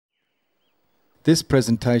This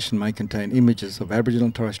presentation may contain images of Aboriginal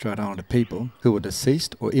and Torres Strait Islander people who are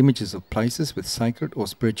deceased or images of places with sacred or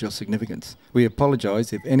spiritual significance. We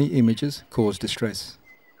apologise if any images cause distress.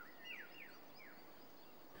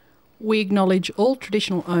 We acknowledge all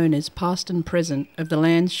traditional owners, past and present, of the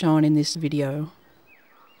lands shown in this video.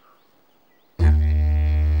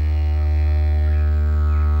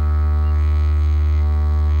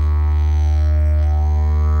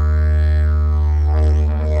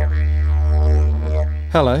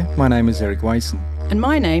 Hello, my name is Eric Wason. And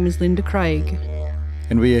my name is Linda Craig.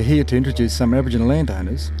 And we are here to introduce some Aboriginal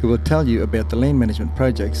landowners who will tell you about the land management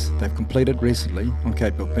projects they've completed recently on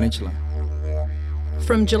Cape York Peninsula.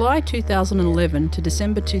 From July 2011 to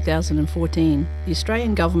December 2014, the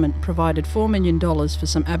Australian Government provided $4 million for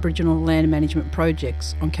some Aboriginal land management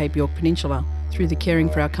projects on Cape York Peninsula through the Caring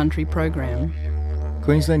for Our Country program.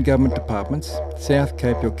 Queensland Government departments, South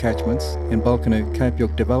Cape York Catchments and Balcanu Cape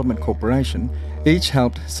York Development Corporation each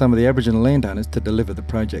helped some of the Aboriginal landowners to deliver the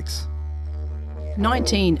projects.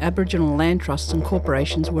 19 Aboriginal land trusts and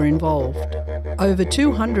corporations were involved. Over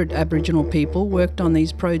 200 Aboriginal people worked on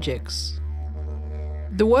these projects.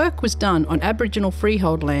 The work was done on Aboriginal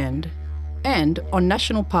freehold land and on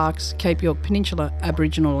National Parks Cape York Peninsula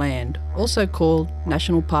Aboriginal land, also called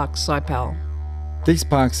National Park Saipal. These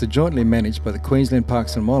parks are jointly managed by the Queensland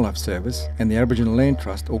Parks and Wildlife Service and the Aboriginal Land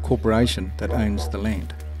Trust or corporation that owns the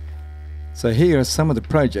land. So here are some of the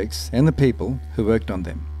projects and the people who worked on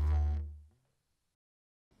them.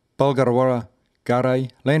 Bulgarawara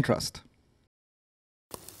Garai Land Trust.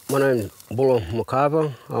 My name is Bulla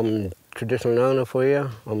Mukava. I'm traditional owner for here.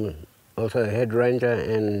 I'm also head ranger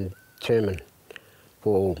and chairman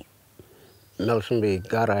for Melsonby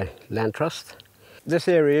Garai Land Trust. This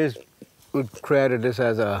area is, we've created this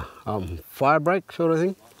as a fire break sort of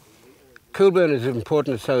thing. Cool burn is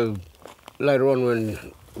important so later on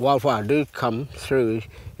when wildfire do come through,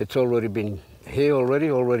 it's already been here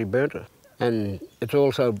already burnt. And it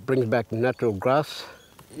also brings back natural grass.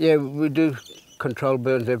 Yeah, we do control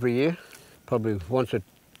burns every year, probably once or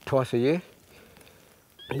twice a year.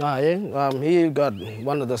 Here you've got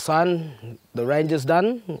one of the sign, the rangers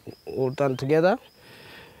done, all done together.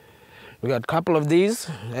 We got a couple of these,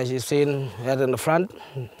 as you've seen out in the front.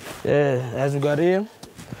 Yeah, as we got here,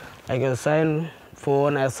 I got a sign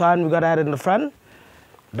for our sign we got out in the front.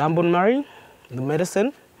 Dambun Murray, the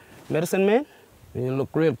medicine man. When you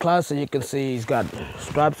look real close, you can see he's got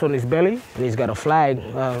stripes on his belly, and he's got a flag,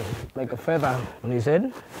 like a feather on his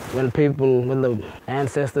head. When the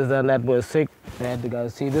ancestors and that were sick, they had to go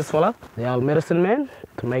see this fella, the old medicine man,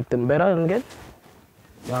 to make them better and get.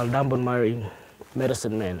 The old Dambun Murray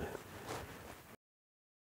medicine man.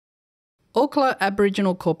 Auckland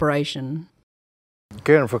Aboriginal Corporation.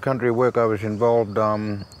 Caring for Country work, I was involved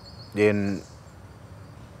in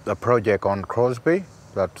a project on Crosby,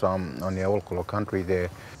 that's on the Auckland country there.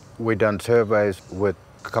 We done surveys with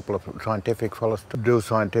a couple of scientific fellows to do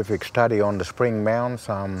scientific study on the spring mounds.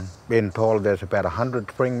 Been told there's about 100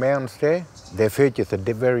 spring mounds there. Their features are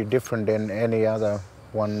very different than any other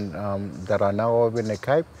one that I know of in the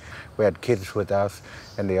Cape. We had kids with us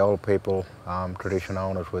and the old people, traditional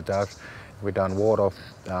owners with us. We done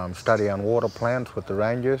study on water plants with the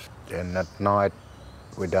rangers, and at night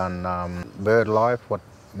we done bird life, what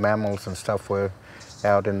mammals and stuff were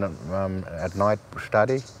out in at night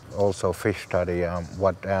study. Also fish study,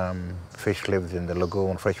 what fish lives in the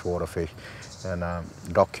lagoon, freshwater fish, and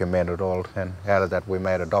documented all. And out of that we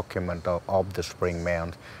made a document of the spring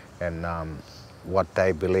mounds and what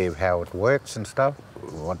they believe, how it works and stuff.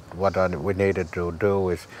 What we needed to do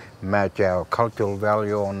is match our cultural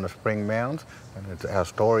value on the spring mounds and our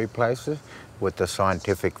story places with the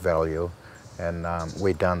scientific value, and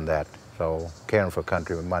we done that. So Caring for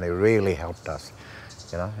Country with money really helped us.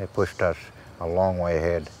 You know, it pushed us a long way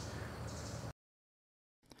ahead.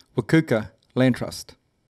 Wakuka Land Trust.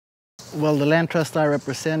 Well, the land trust I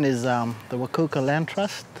represent is the Wakuka Land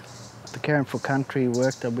Trust. The Caring for Country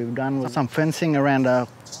work that we've done with some fencing around a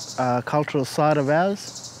cultural site of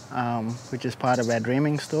ours, which is part of our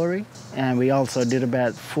dreaming story. And we also did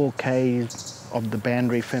about 4 k's of the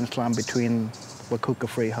boundary fence line between Wakuka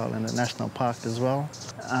Freehold and the National Park as well.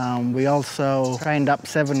 We also trained up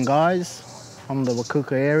 7 guys from the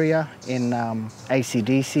Wakuka area in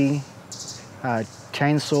ACDC,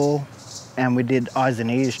 chainsaw, and we did eyes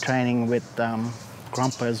and ears training with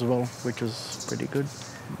Grumpa as well, which was pretty good.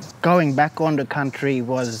 Going back on the country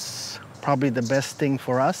was probably the best thing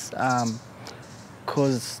for us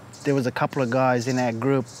because there was a couple of guys in our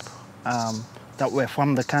group that were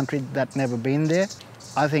from the country that never been there.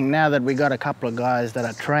 I think now that we got a couple of guys that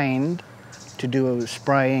are trained to do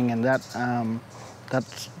spraying and that,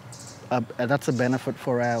 that's that's a benefit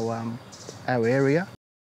for our area.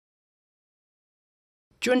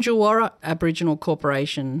 Junjuwarra Aboriginal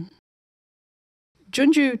Corporation.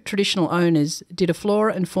 Junju traditional owners did a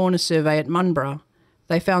flora and fauna survey at Munborough.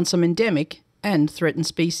 They found some endemic and threatened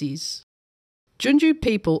species. Junju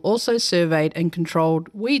people also surveyed and controlled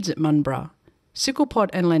weeds at Munborough. Sicklepot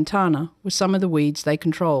and lantana were some of the weeds they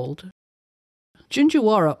controlled.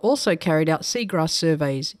 Junjuwarra also carried out seagrass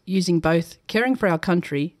surveys using both Caring for Our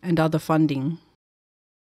Country and other funding.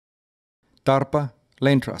 DARPA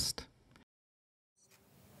Land Trust.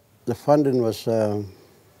 The funding was a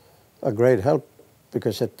great help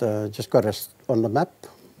because it just got us on the map.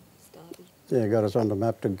 Yeah, got us on the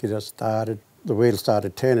map to get us started. The wheels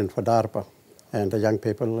started turning for DARPA and the young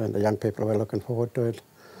people were looking forward to it.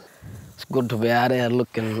 It's good to be out there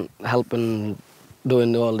looking, helping,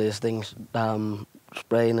 doing all these things,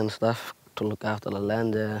 spraying and stuff to look after the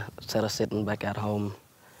land instead of sitting back at home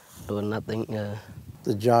doing nothing.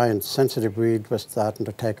 The giant sensitive weed was starting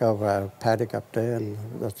to take over our paddock up there, and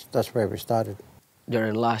that's where we started.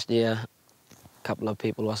 During last year, a couple of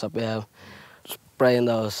people was up there spraying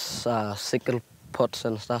those sickle pots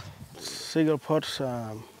and stuff. Sickle pots,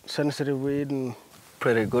 sensitive weed, and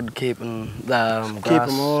pretty good keeping the keep grass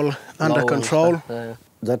them all under control.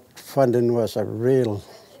 That funding was a real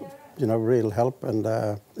help, and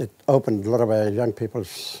it opened a lot of our young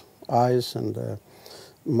people's eyes and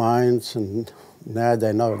minds, and now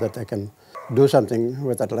they know that they can do something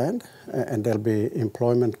with that land, and there'll be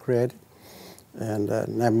employment created. And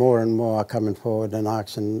now more and more are coming forward and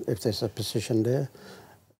asking if there's a position there.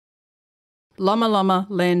 Lama Lama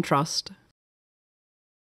Land Trust.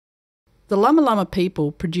 The Lama Lama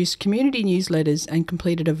people produced community newsletters and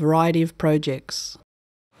completed a variety of projects.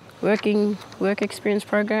 Work experience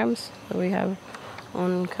programs that we have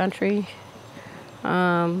on country,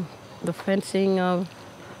 the fencing of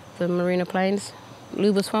the Marina Plains,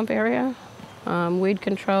 Luba Swamp area, weed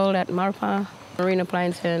control at Marpa, Marina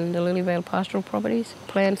Plains and the Lilyvale pastoral properties,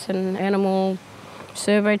 plants and animal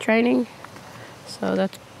survey training. So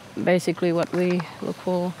that's basically what we look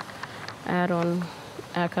for out on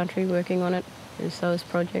our country, working on it, is those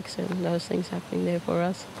projects and those things happening there for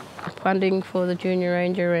us. Funding for the junior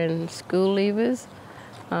ranger and school leavers,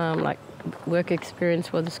 like work experience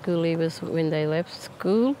for the school leavers when they left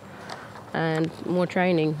school, and more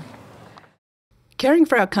training. Caring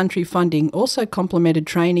for Our Country funding also complemented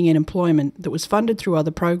training and employment that was funded through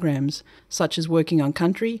other programs, such as Working on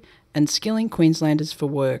Country and Skilling Queenslanders for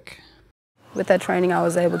Work. With that training, I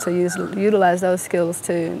was able to utilise those skills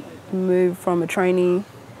to move from a trainee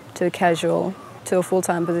to a casual to a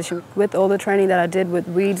full-time position. With all the training that I did with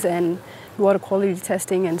weeds and water quality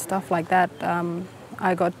testing and stuff like that,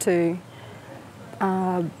 I got to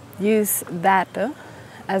use that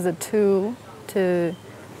as a tool to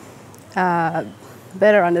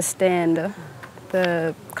better understand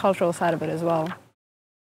the cultural side of it as well.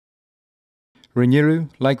 Reniru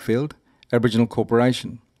Lakefield Aboriginal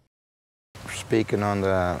Corporation. Speaking on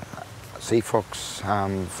the CFOX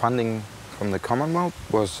funding from the Commonwealth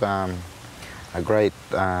was a great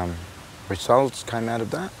results came out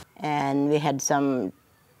of that. And we had some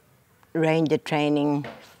ranger training,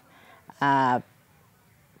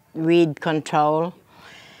 weed control,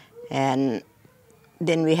 and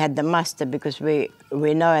then we had the muster because we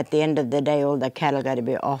know at the end of the day all the cattle got to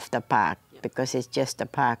be off the park because it's just a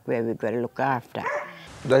park where we've got to look after.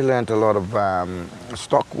 They learnt a lot of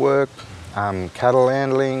stock work, cattle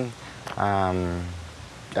handling,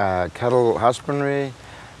 cattle husbandry,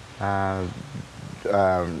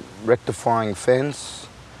 rectifying fence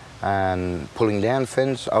and pulling down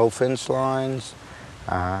fence, old fence lines,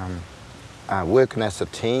 working as a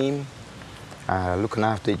team, looking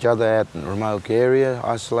after each other out in remote area,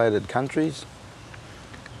 isolated countries.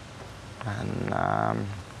 And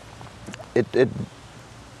it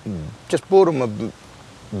just brought them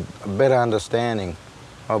a better understanding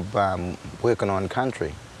of working on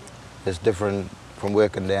country. It's different from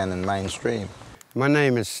working down in mainstream. My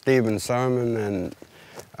name is Stephen Simon and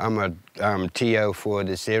I'm a TO for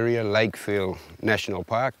this area, Lakefield National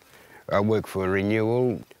Park. I work for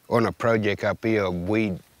Renewal on a project up here of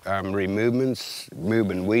weed removements,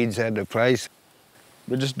 moving weeds out of the place.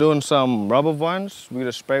 We're just doing some rubber vines. We're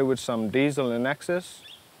gonna spray with some diesel and access.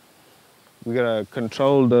 We gotta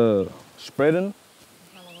control the spreading.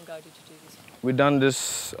 How long ago did you do this? We done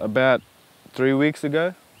this about 3 weeks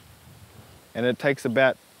ago, and it takes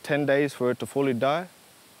about 10 days for it to fully die.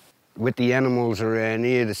 With the animals around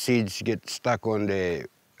here, the seeds get stuck on their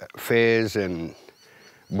furs and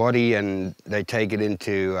body, and they take it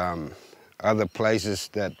into other places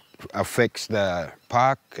that affects the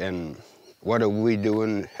park and What are we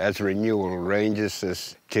doing as renewal rangers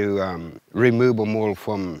is to remove them all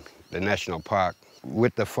from the national park.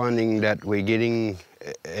 With the funding that we're getting,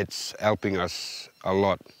 it's helping us a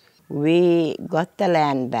lot. We got the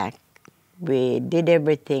land back. We did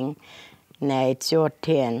everything. Now it's your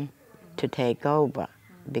turn to take over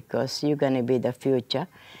because you're going to be the future.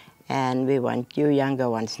 And we want you younger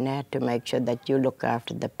ones now to make sure that you look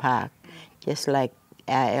after the park, just like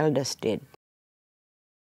our elders did.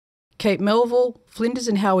 Cape Melville, Flinders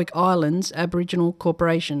and Howick Islands Aboriginal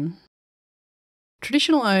Corporation.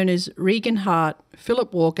 Traditional owners Regan Hart,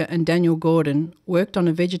 Philip Walker and Daniel Gordon worked on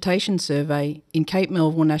a vegetation survey in Cape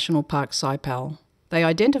Melville National Park Saipal. They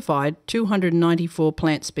identified 294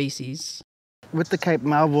 plant species. With the Cape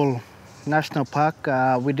Melville National Park,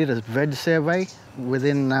 we did a veg survey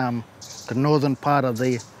within the northern part of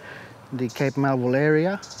the Cape Melville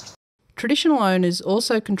area. Traditional owners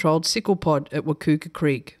also controlled sickle pod at Wakuka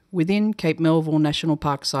Creek within Cape Melville National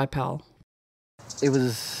Park Saipal. It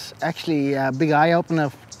was actually a big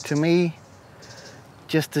eye-opener to me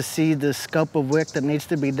just to see the scope of work that needs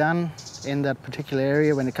to be done in that particular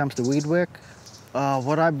area when it comes to weed work.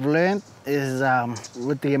 What I've learned is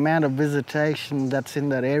with the amount of visitation that's in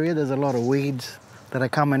that area, there's a lot of weeds that are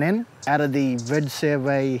coming in. Out of the veg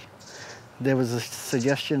survey, there was a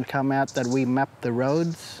suggestion come out that we map the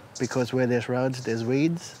roads because where there's roads, there's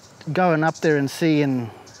weeds. Going up there and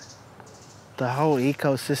seeing the whole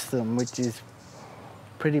ecosystem, which is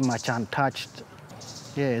pretty much untouched,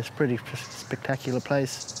 yeah, it's a pretty spectacular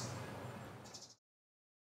place.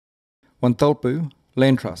 Wantolpu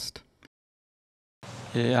Land Trust.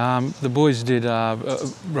 Yeah, the boys did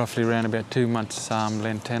roughly around about 2 months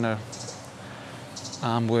lantana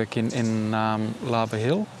work in Lava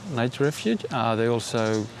Hill Nature Refuge. They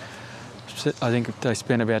also, I think they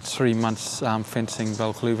spent about 3 months fencing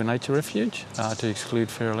Balcluva Nature Refuge to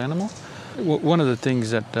exclude feral animal. One of the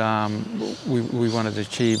things that we wanted to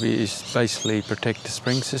achieve is basically protect the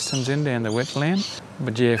spring systems in there and the wetland.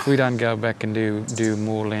 But yeah, if we don't go back and do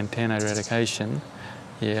more lantana eradication,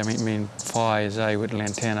 yeah, I mean fires with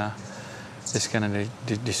lantana, it's going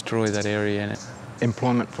to destroy that area.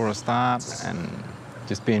 Employment for a start, and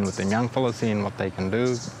just being with the young fellas, seeing what they can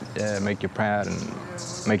do, make you proud and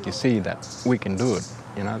make you see that we can do it,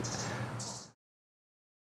 you know.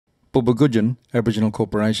 Bulbagudjan Aboriginal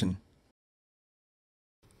Corporation.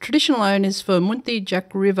 Traditional owners for Munti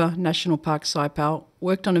Jack River National Park Saipal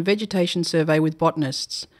worked on a vegetation survey with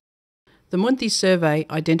botanists. The Munti survey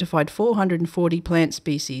identified 440 plant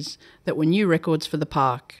species that were new records for the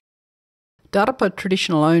park. Darapa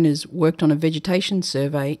traditional owners worked on a vegetation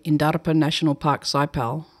survey in Darapa National Park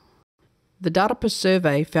Saipal. The Darapa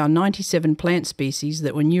survey found 97 plant species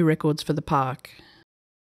that were new records for the park.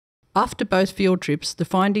 After both field trips, the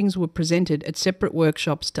findings were presented at separate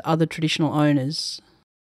workshops to other traditional owners.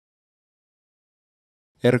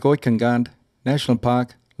 Ergoi Kangand National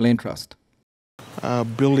Park Land Trust.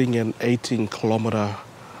 Building an 18-kilometre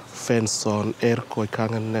fence on Ergoi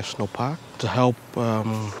Kangan National Park to help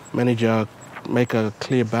make a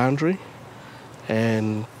clear boundary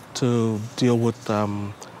and to deal with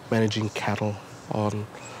managing cattle on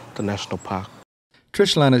the national park.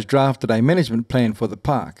 Traditional owners drafted a management plan for the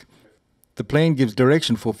park. The plan gives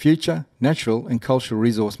direction for future natural and cultural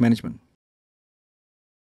resource management.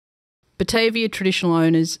 Batavia Traditional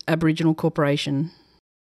Owners Aboriginal Corporation.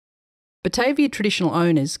 Batavia Traditional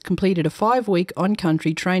Owners completed a 5-week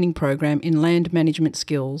on-country training program in land management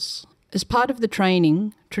skills. As part of the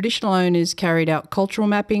training, traditional owners carried out cultural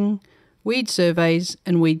mapping, weed surveys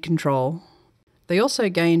and weed control. They also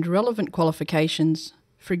gained relevant qualifications,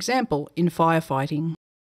 for example in firefighting.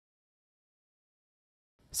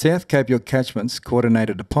 South Cape York Catchments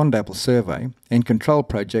coordinated a pond apple survey and control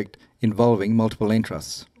project involving multiple land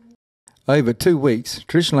trusts. Over 2 weeks,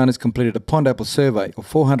 traditional owners completed a pond apple survey of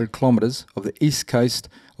 400 kilometres of the east coast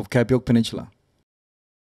of Cape York Peninsula.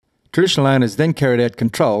 Traditional owners then carried out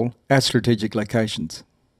control at strategic locations.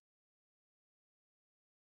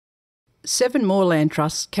 7 more land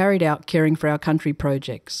trusts carried out Caring for Our Country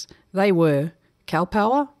projects. They were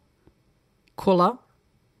Kalpawa, Kula,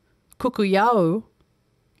 Kukuyao,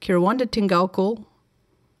 Kirawanda Tingalkal,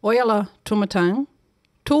 Oyala Tumatang,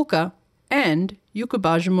 Tulka and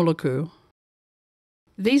Yukubaja Muluku.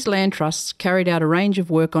 These land trusts carried out a range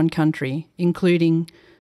of work on country, including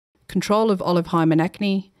control of olive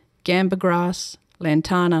hymenacne, gamba grass,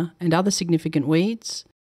 lantana and other significant weeds,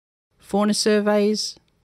 fauna surveys,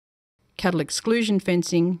 cattle exclusion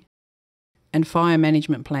fencing and fire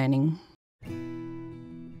management planning.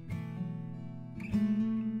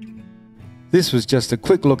 This was just a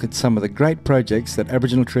quick look at some of the great projects that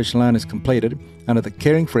Aboriginal traditional owners completed under the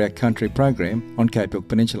Caring for Our Country program on Cape York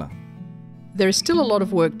Peninsula. There is still a lot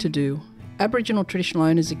of work to do. Aboriginal traditional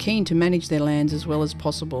owners are keen to manage their lands as well as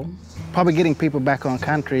possible. Probably getting people back on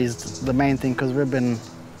country is the main thing, because we've been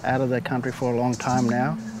out of the country for a long time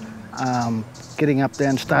now. Getting up there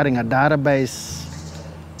and starting a database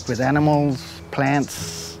with animals,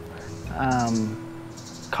 plants,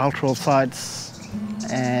 cultural sites,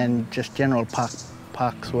 and just general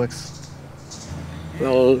parks works.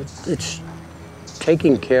 Well, it's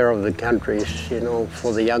taking care of the countries, you know,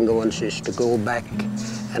 for the younger ones is to go back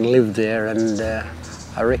and live there, and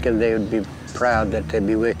I reckon they would be proud that they'd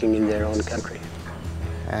be working in their own country.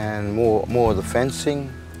 And more of the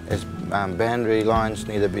fencing, as boundary lines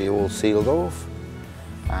need to be all sealed off,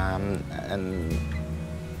 and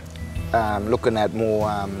looking at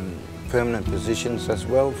more permanent positions as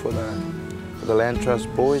well for the Land Trust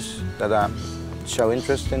boys that show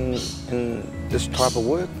interest in this type of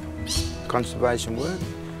work, conservation work.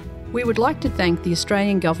 We would like to thank the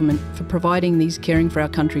Australian Government for providing these Caring for Our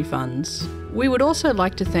Country funds. We would also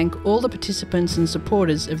like to thank all the participants and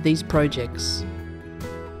supporters of these projects.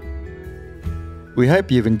 We hope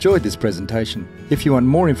you've enjoyed this presentation. If you want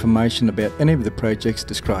more information about any of the projects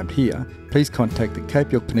described here, please contact the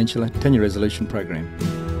Cape York Peninsula Tenure Resolution Program.